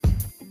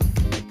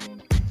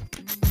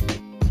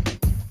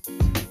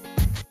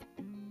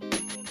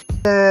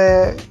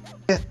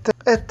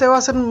Este va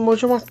a ser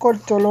mucho más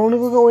corto. Lo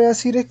único que voy a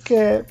decir es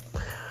que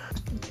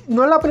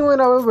no es la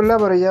primera vez, ¿verdad?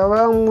 Pero ya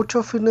veo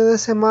muchos fines de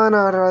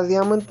semana,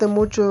 relativamente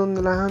muchos,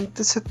 donde la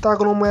gente se está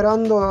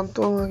aglomerando,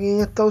 tanto aquí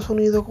en Estados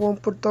Unidos como en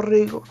Puerto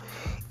Rico.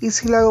 Y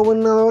si la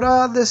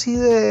gobernadora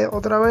decide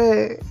otra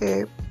vez,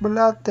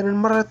 ¿verdad?, tener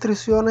más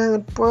restricciones en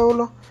el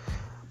pueblo,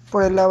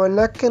 pues la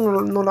verdad es que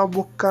no las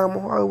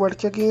buscamos, al igual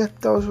que aquí en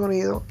Estados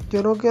Unidos.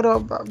 Yo no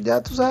quiero,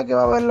 ya tú sabes que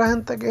va a haber la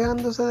gente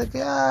quejándose de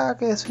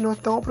que si nos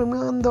están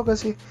oprimiendo,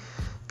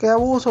 que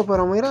abuso,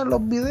 pero mira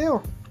los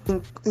videos.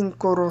 En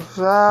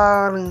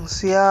Corozal, en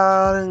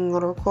Seattle, en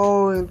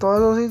Orocovi, en todos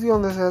esos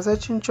sitios donde se hace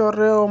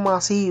chinchorreo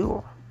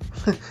masivo.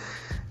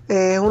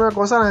 Es una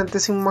cosa, la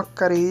gente sin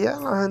mascarilla,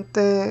 la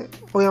gente,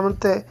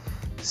 obviamente,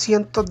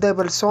 cientos de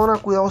personas,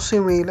 cuidados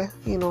civiles,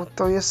 y no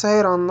estoy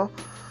exagerando.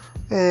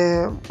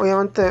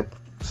 Obviamente,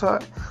 o sea,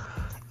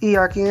 y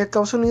aquí en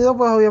Estados Unidos,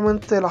 pues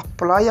obviamente las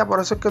playas, por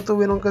eso es que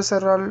tuvieron que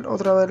cerrar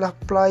otra vez las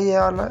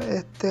playas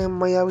en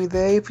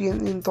Miami-Dade y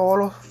en todos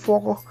los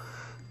focos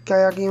que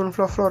hay aquí en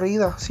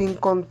Florida, sin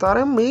contar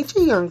en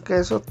Michigan, que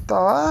eso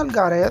estaba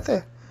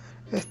algarete.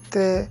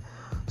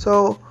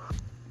 So,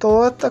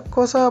 todas estas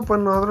cosas,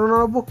 pues nosotros no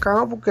las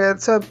buscamos, porque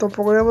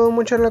tampoco le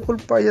podemos echar la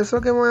culpa. Y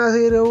eso que me va a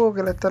decir Hugo,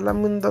 que le está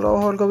lamiendo el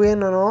ojo al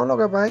gobierno, no, lo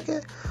que pasa es que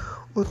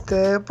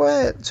usted,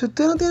 pues, si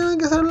usted no tiene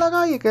que salir en la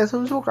calle, quédese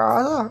en su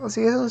casa,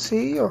 así de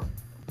sencillo.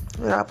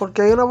 Mira,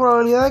 porque hay una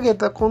probabilidad de que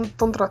esté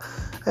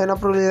hay una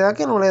probabilidad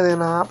que no le dé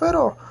nada,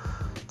 pero,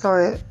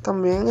 ¿sabes?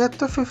 También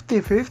esto es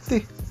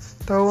 50-50.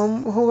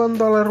 Estamos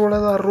jugando a la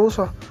ruleta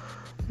rusa.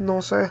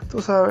 No sé,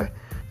 tú sabes.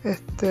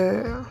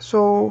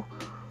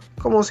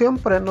 Como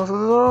siempre,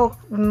 nosotros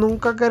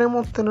nunca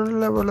queremos tener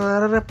la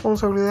verdadera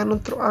responsabilidad de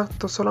nuestros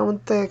actos.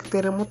 Solamente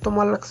queremos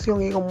tomar la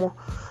acción, y como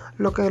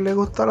lo que le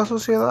gusta a la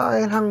sociedad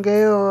es el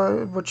jangueo,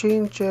 el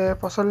bochinche,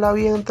 pasarla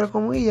bien, entre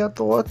comillas.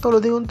 Todo esto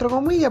lo digo entre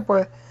comillas,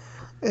 pues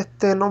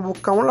nos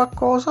buscamos las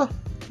cosas,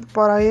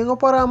 para bien o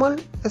para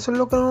mal. Eso es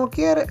lo que uno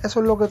quiere, eso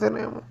es lo que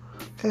tenemos.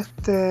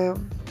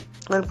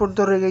 El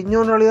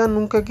puertorriqueño en realidad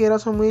nunca quiere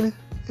asumir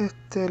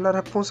la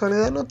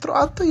responsabilidad de nuestros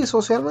actos, y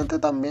socialmente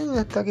también.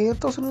 Aquí en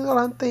Estados Unidos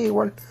la gente es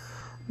igual,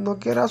 no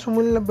quiere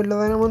asumir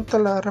verdaderamente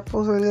la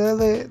responsabilidad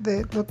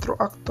de nuestros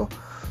actos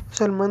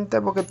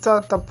socialmente, porque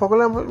tampoco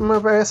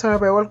se me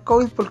pegó el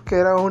COVID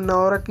porque la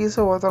gobernadora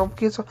quiso o Trump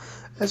quiso.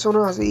 Eso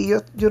no es así.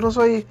 Yo no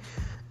soy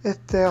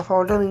a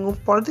favor de ningún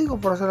político,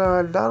 por eso la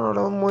verdad no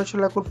le vamos a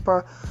echar la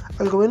culpa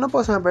al gobierno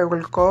porque se me pegó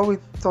el COVID.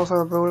 Entonces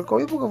se me pegó el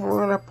COVID porque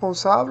fue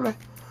irresponsable,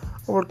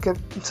 o porque,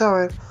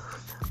 ¿sabes?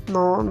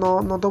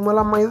 No tomé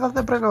las medidas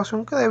de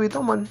precaución que debí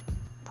tomar,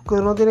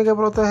 porque uno tiene que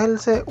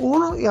protegerse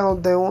uno y a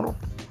los de uno.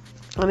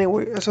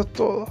 Anyway, eso es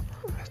todo.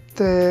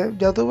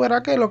 Ya tú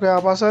verás que lo que va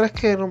a pasar es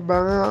que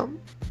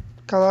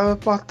cada vez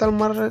va a estar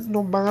más,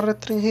 nos van a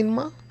restringir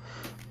más,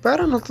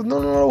 pero nosotros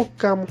no lo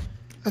buscamos.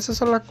 Esas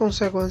son las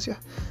consecuencias.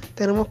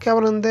 Tenemos que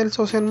aprender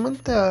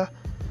socialmente a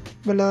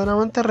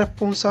verdaderamente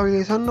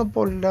responsabilizarnos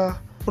por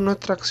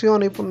nuestra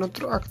acción y por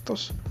nuestros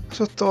actos.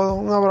 Eso es todo.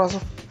 Un abrazo.